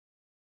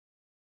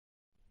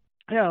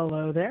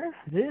Hello there.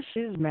 This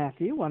is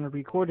Matthew on a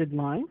recorded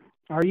line.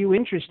 Are you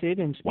interested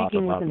in What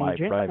speaking with about an my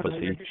agent about your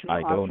privacy? additional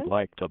I don't option?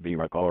 like to be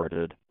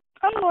recorded.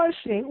 Oh, I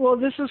see. Well,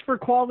 this is for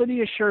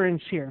quality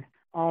assurance here.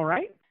 All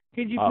right.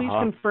 Could you please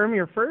confirm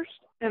your first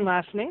and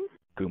last name?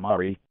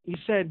 Kumari, You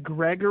said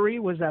Gregory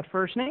was that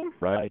first name?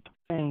 right?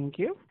 Thank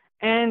you.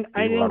 And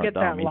I You didn't are a get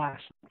that dummy.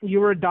 last.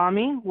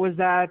 Uradami, was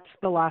that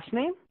the last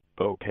name?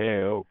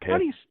 Okay.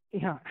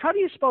 How do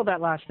you spell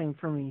that last name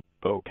for me?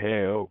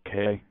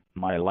 Okay.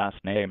 My last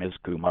name is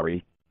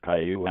Kumari.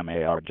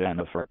 Kumar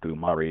Jennifer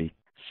Kumari.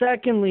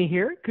 Secondly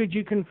here, could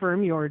you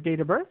confirm your date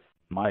of birth?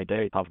 My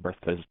date of birth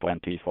is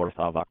 24th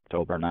of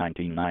October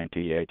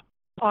 1998.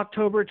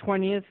 October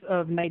 20th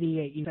of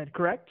 98, you said,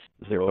 correct?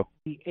 0.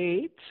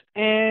 8.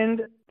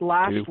 And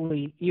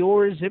lastly,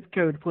 your zip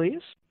code,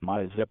 please.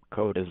 My zip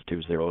code is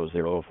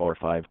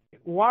 20045.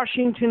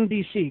 Washington,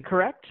 D.C.,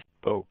 correct?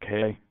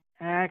 Okay.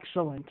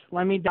 Excellent.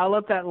 Let me dial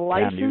up that Can you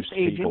licensed speak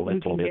agent a who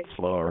little can bit get...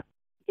 slower?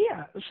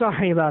 Yeah,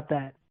 sorry about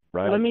that.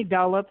 Right? Let me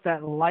dial up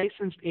that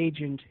licensed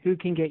agent who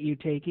can get you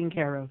taken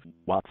care of.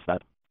 What's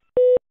that?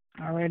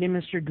 Alrighty,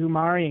 Mr.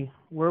 Gumari.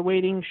 We're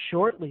waiting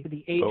shortly for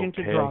the agent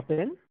to Okay. drop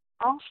in.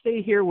 I'll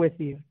stay here with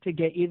you to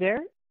get you there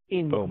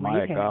in Oh my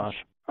great hands. gosh.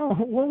 Oh,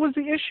 what was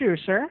the issue,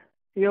 sir?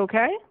 You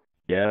okay?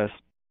 Yes.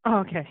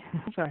 Okay,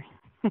 sorry.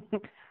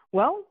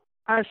 Well,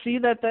 I see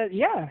that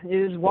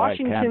is Why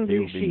Washington, can't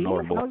you be D.C.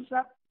 normal? How's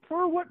that?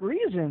 For what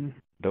reason?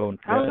 Don't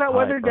How's get that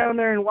weather hyper. down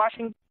there in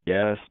Washington?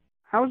 Yes.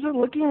 How's it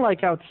looking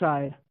like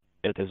outside?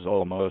 It is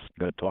almost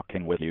good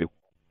talking with you.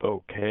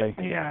 Okay.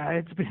 Yeah,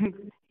 it's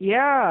been...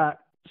 Yeah.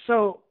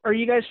 So, are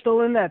you guys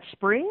still in that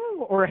spring?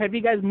 Or have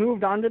you guys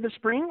moved on to the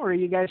spring? Or are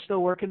you guys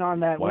still working on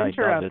that Why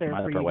winter does out it there for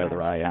matter you whether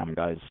guys? I am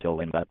guys still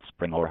in that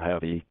spring or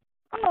heavy?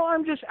 Oh,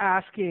 I'm just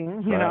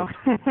asking, you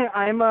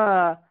Right.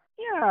 know.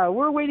 Yeah,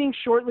 we're waiting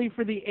shortly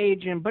for the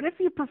agent, but if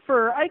you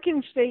prefer, I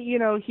can stay,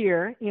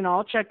 here.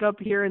 I'll check up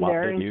here and What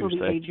there did until you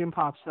the say? agent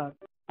pops up.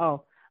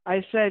 Oh,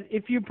 I said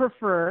if you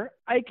prefer,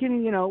 I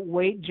can,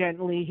 wait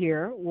gently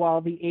here while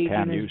the agent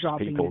Can is you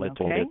dropping speak a in,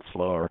 little okay? bit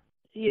slower?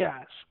 Yes.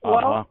 Uh-huh.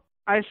 Well,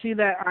 I see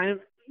that I'm,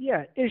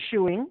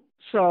 issuing,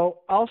 so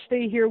I'll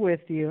stay here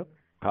with you.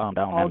 Calm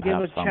down I'll and give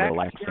have a some check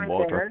relaxing here and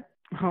water.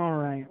 there. All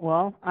right.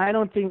 Well, I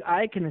don't think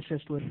I can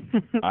assist with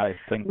it. I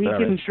think We there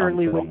can is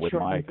surely something wrong wait with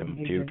shortly my for the agent.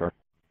 computer.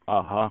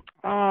 Uh-huh.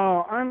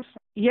 Oh,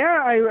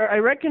 I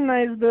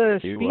recognize the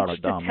You are a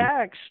speech to dummy.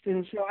 text,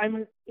 and so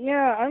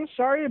I'm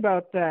sorry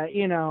about that.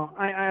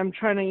 I'm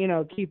trying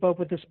to, keep up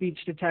with the speech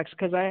to text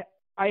because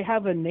I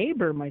have a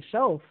neighbor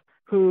myself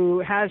who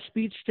has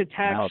speech to text.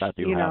 Now that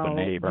you have a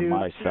neighbor due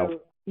myself. to,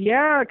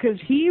 yeah, because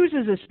he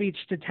uses a speech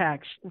to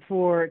text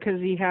because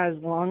he has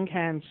lung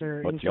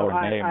cancer, What's and so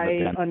your name I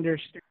again?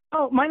 understand.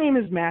 Oh, my name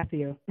is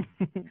Matthew.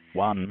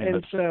 1 minute.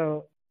 And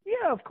so,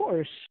 yeah, of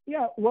course.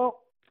 Yeah,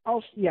 well,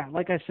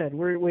 like I said,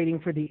 we're waiting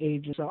for the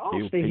agent, so I'll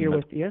You stay here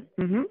peanut. with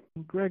you.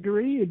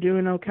 Gregory, you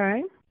doing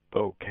okay?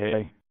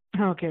 Okay.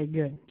 Okay,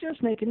 good.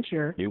 Just making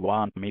sure. You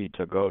want me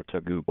to go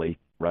to Googly,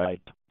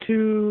 right?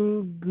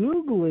 To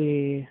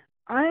Googly.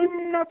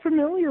 I'm not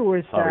familiar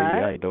with Sorry,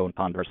 that. I don't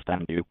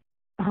understand you.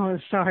 Oh,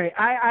 sorry.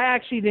 I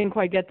actually didn't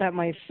quite get that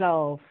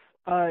myself.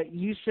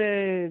 You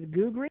said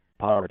Googly?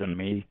 Pardon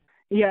me.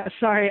 Yeah,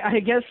 sorry. I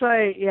guess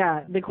I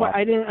What?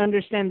 didn't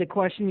understand the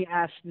question you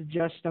asked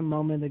just a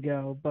moment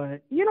ago,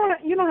 but you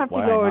don't have to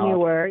Why go not?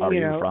 anywhere, Are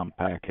you from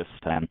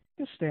Pakistan?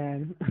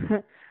 Pakistan.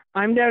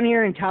 I'm down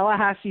here in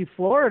Tallahassee,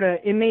 Florida.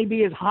 It may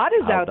be as hot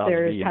as How out does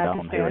there as being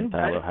down here in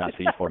Pakistan,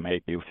 Tallahassee for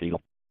make you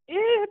feel?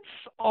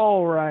 it's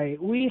all right.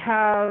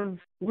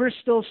 We're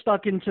still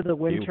stuck into the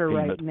winter You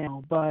right peanut.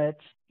 now, but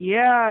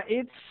yeah,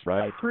 it's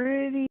Right.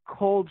 pretty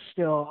cold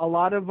still. A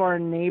lot of our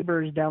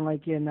neighbors down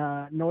like in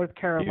North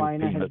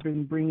Carolina have peanut.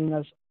 been bringing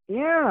us.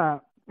 Yeah,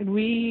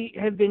 we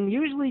have been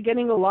usually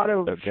getting a lot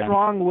of Again?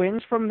 strong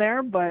winds from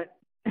there, but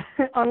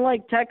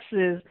unlike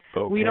Texas,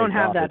 we Okay, don't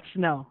have got that it.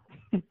 snow.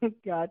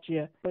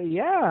 Gotcha. But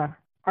yeah.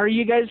 Are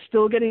you guys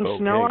still getting Okay,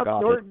 snow up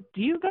got or it.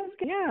 do you guys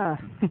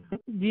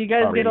do you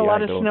guys Sorry, get a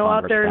lot I of don't snow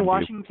out there in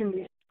understand you.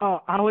 Washington?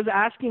 Oh, I was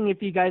asking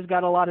if you guys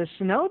got a lot of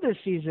snow this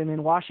season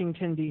in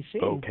Washington D.C.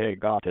 Okay,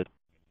 got it.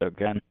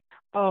 Again.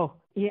 Oh,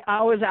 yeah,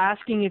 I was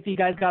asking if you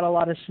guys got a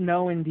lot of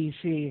snow in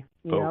D.C.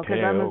 Because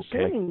Okay, I'm okay.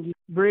 assuming you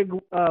big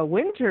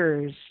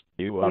winters,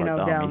 You are a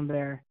dummy. down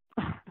there.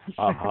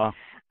 Uh-huh.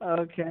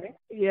 Okay.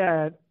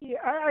 Yeah,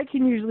 I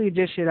can usually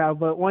dish it out,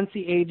 but once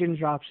the agent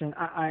drops in,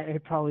 I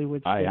probably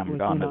would stick I am with,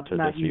 gonna to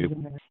not diss you.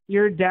 using it.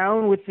 You're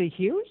down with the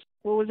Hughes?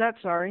 What was that?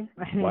 Sorry.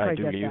 I didn't Why quite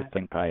do get you that.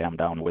 think I am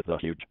down with the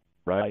huge,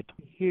 right?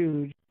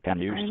 Huge. Can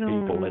you I speak a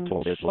don't...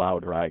 little bit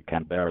louder? I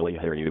can barely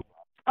hear you.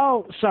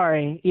 Oh,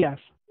 sorry. Yes.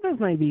 This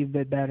might be a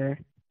bit better.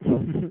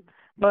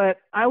 But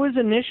I was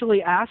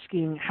initially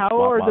asking, how What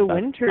are was the that?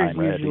 winters I'm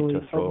ready usually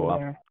to throw over up.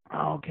 there?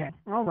 Oh, okay.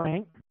 All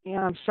right.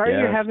 Yeah, I'm sorry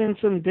you're Yes. having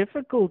some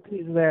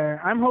difficulties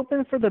there. I'm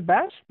hoping for the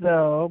best,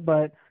 though,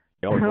 but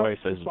Your voice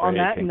is on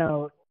that breaking.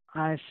 note,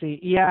 I see.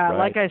 Yeah, Right.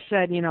 like I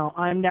said,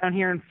 I'm down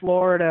here in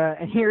Florida,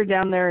 and you're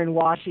down there in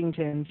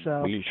Washington,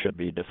 so We should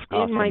be it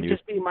discussing might you.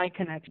 just be my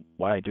connection.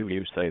 Why do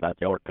you say that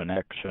your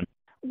connection?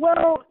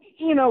 Well,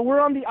 we're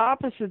on the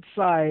opposite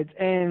sides,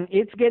 and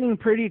it's getting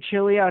pretty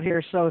chilly out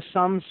here, so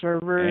some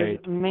servers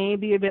Hey, may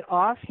be a bit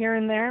off here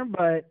and there,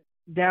 but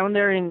down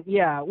there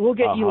yeah, we'll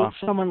get you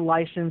uh-huh. someone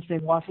licensed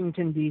in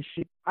Washington,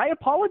 D.C. I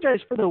apologize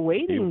for the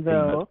waiting, You've been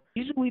it.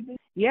 though.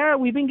 Yeah,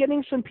 we've been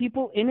getting some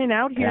people in and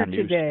out here Can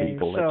you today,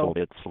 speak a little so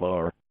bit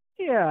slower?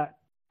 yeah,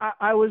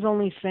 I was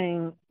only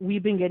saying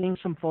we've been getting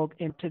some folk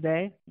in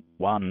today.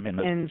 1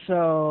 minute. And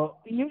so,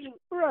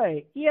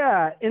 right,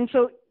 yeah. And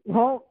so,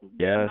 well,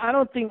 Yes, I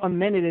don't think a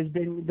minute has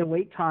been the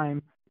wait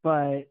time,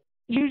 but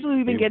usually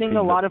we've been you've getting a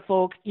been it. lot of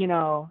folk,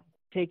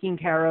 taken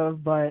care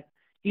of, but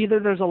either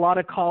there's a lot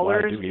of Why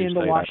callers do you in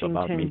the say that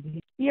about me?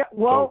 Washington. Yeah,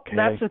 well,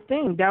 that's Okay, the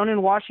thing. Down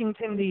in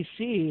Washington,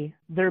 D.C.,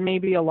 there may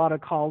be a lot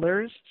of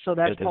callers, so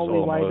that's it is probably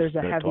why almost there's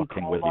a good heavy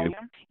talking call with you. volume.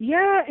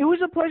 Yeah, it was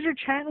a pleasure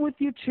chatting with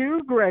you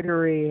too,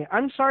 Gregory.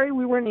 I'm sorry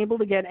we weren't able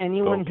to get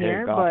anyone Okay,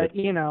 here, got it.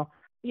 but,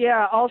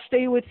 yeah, I'll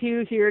stay with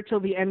you here till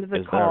the end of the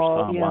Is there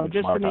call, someone just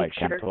to smart I make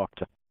can sure. talk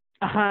to?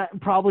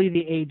 Probably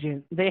the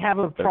agent. They have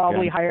a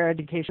probably Again? higher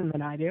education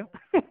than I do.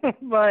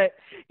 But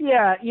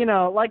yeah,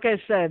 like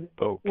I said,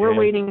 we're Okay.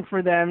 waiting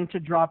for them to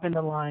drop in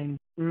the line.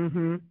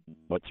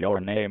 What's your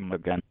name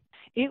again?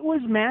 It was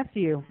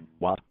Matthew.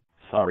 What?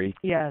 Sorry.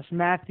 Yes,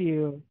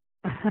 Matthew.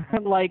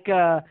 like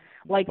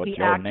like What's the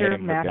your actor name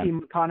again?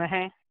 Matthew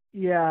McConaughey.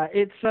 Yeah,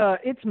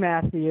 it's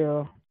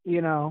Matthew,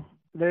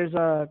 There's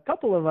a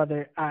couple of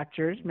other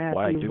actors, Why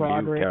Matthew do you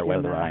Broderick care and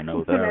whether I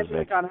know there's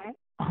Matthew a... McConaughey.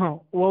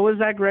 Oh, what was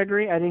that,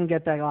 Gregory? I didn't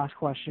get that last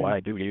question. Why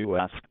do you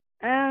ask?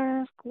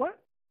 Ask what?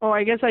 Oh,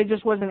 I guess I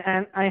just wasn't.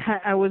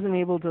 I wasn't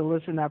able to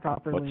listen that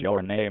properly. What's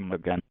your name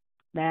again?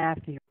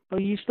 Matthew. Are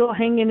you still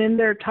hanging in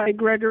there tight,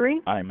 Gregory?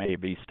 I may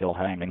be still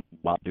hanging.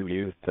 What do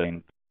you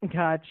think?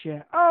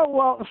 Gotcha. Oh,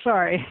 well,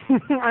 sorry.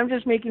 I'm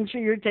just making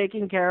sure you're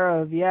taken care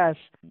of. Yes,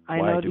 I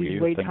Why know do these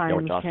you wait think you're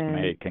times just can.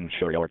 making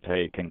sure you're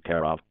taken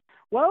care of?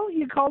 Well,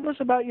 you called us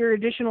about your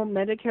additional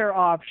Medicare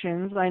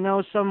options. I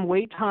know some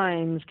wait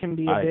times can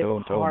be a I bit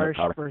don't own a harsh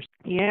car. for.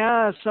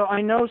 Yeah, so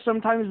I know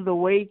sometimes the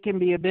wait can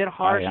be a bit I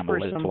harsh am a for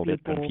some little bit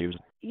people. confused.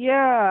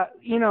 Yeah,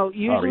 Sorry.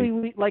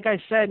 usually like I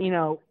said,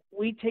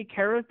 we take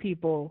care of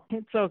people.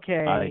 It's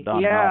okay. I do not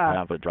Yeah.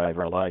 have a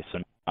driver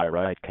license. I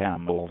ride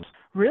camels.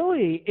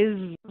 Really?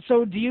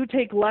 So do you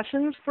take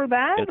lessons for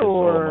that It is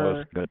or?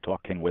 almost good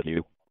talking with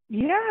you.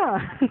 Yeah.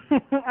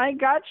 I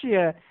got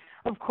you.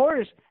 Of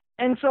course.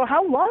 And so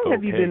how long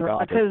have you Okay, been,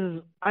 got it.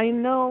 because I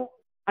know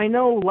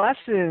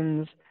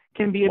lessons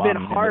can be a bit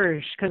 1 minute.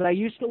 harsh because I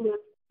used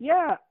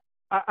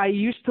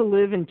to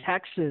live in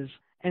Texas.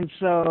 And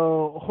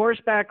so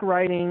horseback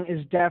riding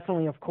is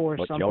definitely, of course,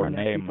 What's something your that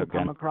name people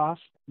again? come across.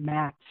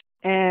 Matt.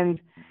 And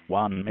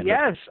 1 minute.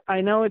 yes,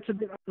 I know it's a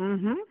bit,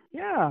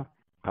 yeah.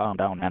 Calm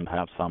down and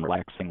have some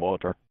relaxing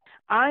water.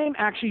 I'm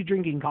actually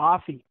drinking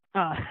coffee.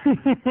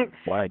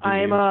 Why do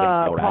I'm you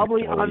think you're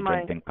probably actually on my,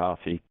 drinking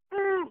coffee?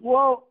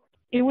 well,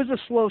 it was a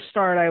slow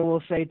start, I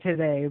will say,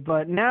 today,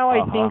 but now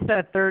I think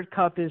that third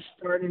cup is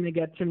starting to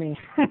get to me.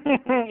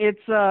 It's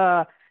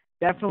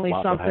definitely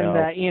What the something hell?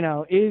 that,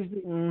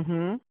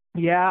 is,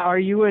 yeah, are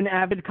you an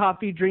avid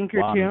coffee drinker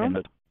 1 too?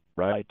 minute.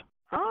 Right?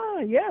 Ah,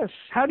 yes.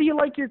 How do you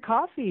like your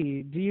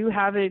coffee? Do you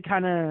have it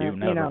kind You of,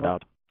 never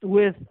doubt.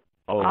 with,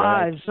 All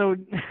right. so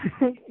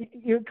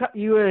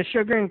you a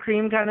sugar and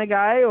cream kind of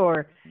guy,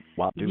 or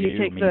What do you you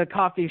take mean? the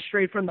coffee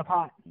straight from the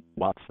pot?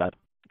 What's that?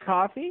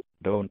 Coffee?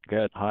 Don't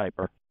get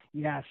hyper.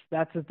 Yes,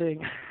 that's the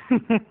thing.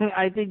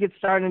 I think it's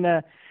starting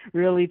to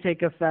really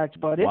take effect,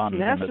 but it's 1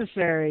 minute.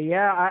 necessary.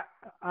 Yeah,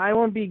 I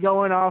won't be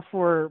going off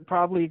for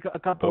probably a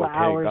couple of Okay,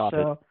 hours. got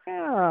So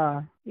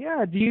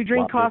yeah. Do you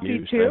drink What did coffee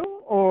you too, say?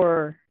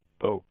 or?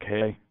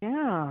 Okay.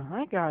 Yeah,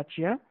 I got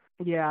you.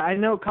 Yeah, I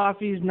know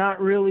coffee's not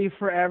really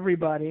for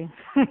everybody.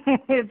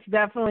 It's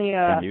definitely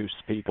Can you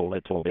speak a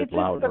little bit it's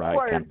louder? I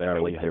acquired can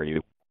barely hear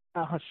you.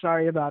 Oh,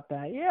 sorry about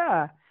that.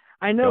 Yeah.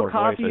 I know Your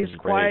coffee voice is is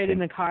quiet in breaking.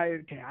 the car.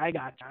 Okay, I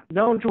got you.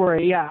 Don't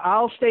worry. Yeah,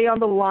 I'll stay on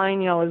the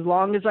line, as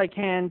long as I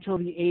can until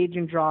the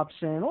agent drops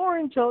in or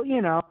until,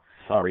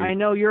 Sorry. I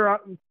know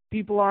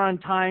people are on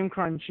time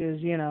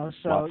crunches,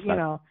 so, What's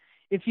that?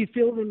 if you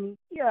feel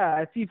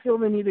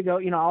the need to go,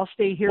 I'll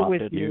stay here What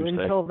with did you you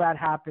say? until that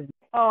happens.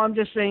 Oh, I'm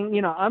just saying,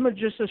 I'm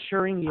just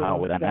assuring you How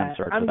would an that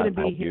answer to I'm going to that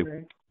be help you?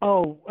 here.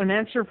 Oh, an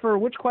answer for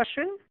which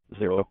question?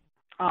 0.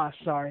 Ah,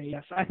 sorry.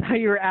 Yes, I thought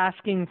you were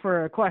asking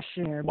for a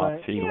question here, What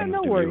but feelings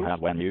no do worries. you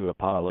have when you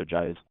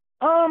apologize?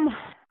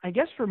 I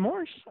guess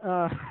remorse.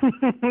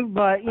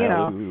 But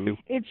Hello.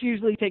 it's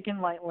usually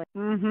taken lightly.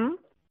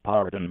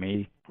 Pardon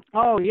me.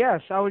 Oh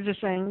yes, I was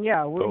just saying.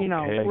 Yeah, we're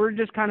Okay. we're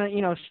just kind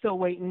of still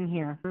waiting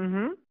here.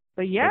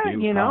 But yeah,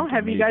 Did you come to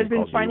have you me guys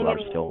been because finding you are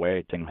any? still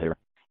waiting here?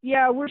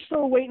 Yeah, we're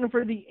still waiting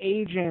for the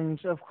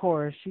agents, of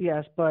course.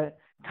 Yes, but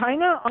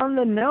kind of on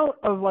the note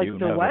of like You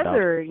the never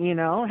weather,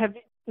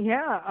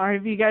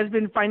 have you guys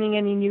been finding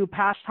any new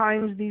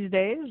pastimes these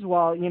days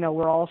while,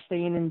 we're all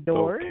staying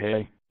indoors,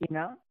 Okay.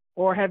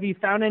 Or have you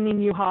found any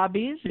new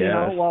hobbies,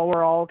 Yes. while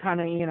we're all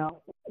kind of,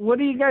 what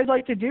do you guys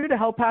like to do to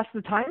help pass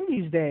the time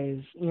these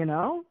days,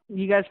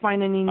 You guys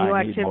find any new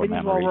I need more activities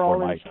while memory we're for all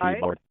my inside?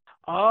 keyboard.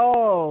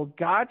 Oh,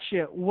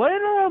 gotcha.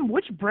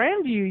 Which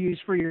brand do you use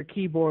for your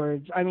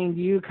keyboards? I mean,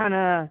 do you kind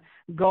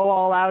of go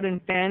all out and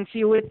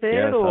fancy with it,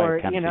 Yes, I or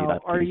can see that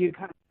are key. you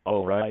kind?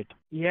 All right.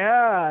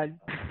 Yeah,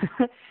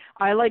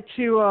 I like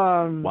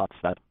to. What's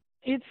that?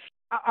 It's.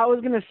 I was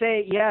gonna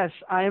say yes.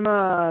 I'm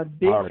a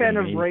big fan Pardon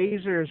of me.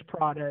 Razer's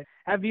product.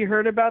 Have you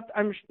heard about?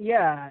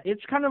 Yeah,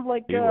 it's kind of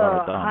like You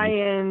are a dummy. high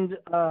end.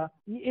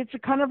 It's a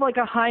kind of like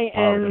a high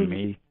Pardon end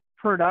me.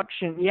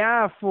 production.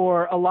 Yeah,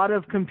 for a lot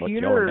of What's your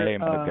computer.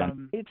 name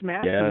again? It's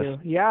Yes. Matthew.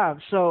 Yeah,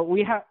 so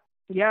we have.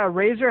 Yeah,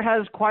 Razer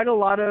has quite a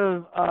lot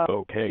of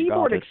Okay,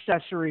 keyboard got it.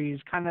 accessories.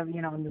 Kind of,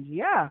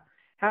 yeah.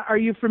 Are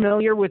you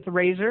familiar with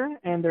Razer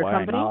and their Why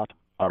company? not?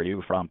 Are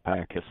you from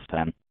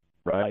Pakistan?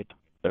 Right?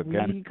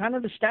 Again, We kind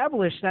of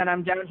established that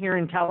I'm down here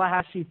in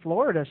Tallahassee,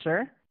 Florida,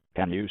 sir.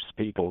 can you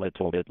speak a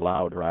little bit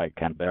louder? I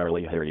can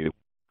barely hear you.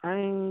 I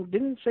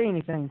didn't say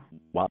anything.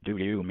 What do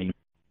you mean?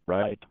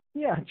 Right?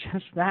 Yeah,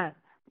 just that.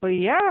 But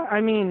yeah, I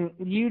mean,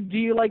 do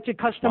you like to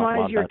What customize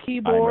was your that? I'm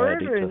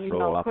keyboard ready to and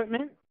throw up.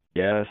 equipment?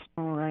 Yes.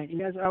 All right, you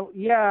guys.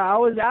 Yeah, I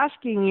was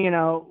asking,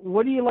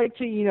 what do you like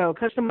to,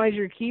 customize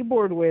your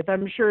keyboard with?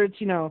 I'm sure it's,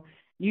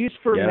 used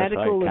for Yes, I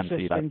medical can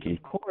see that assistance, key.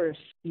 of course.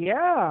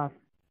 Yeah.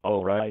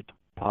 All right.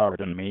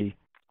 Pardon me.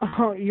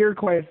 Oh, you're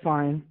quite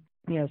fine.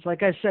 Yes,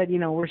 like I said,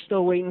 we're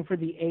still waiting for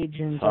the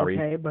agent, Sorry.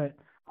 okay? But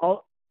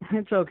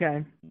it's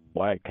okay.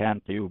 Why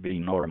can't you be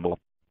normal?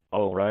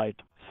 All right.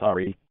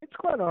 Sorry. It's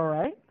quite all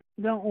right.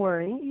 Don't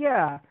worry.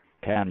 Yeah.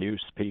 Can you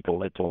speak a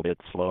little bit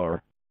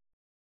slower?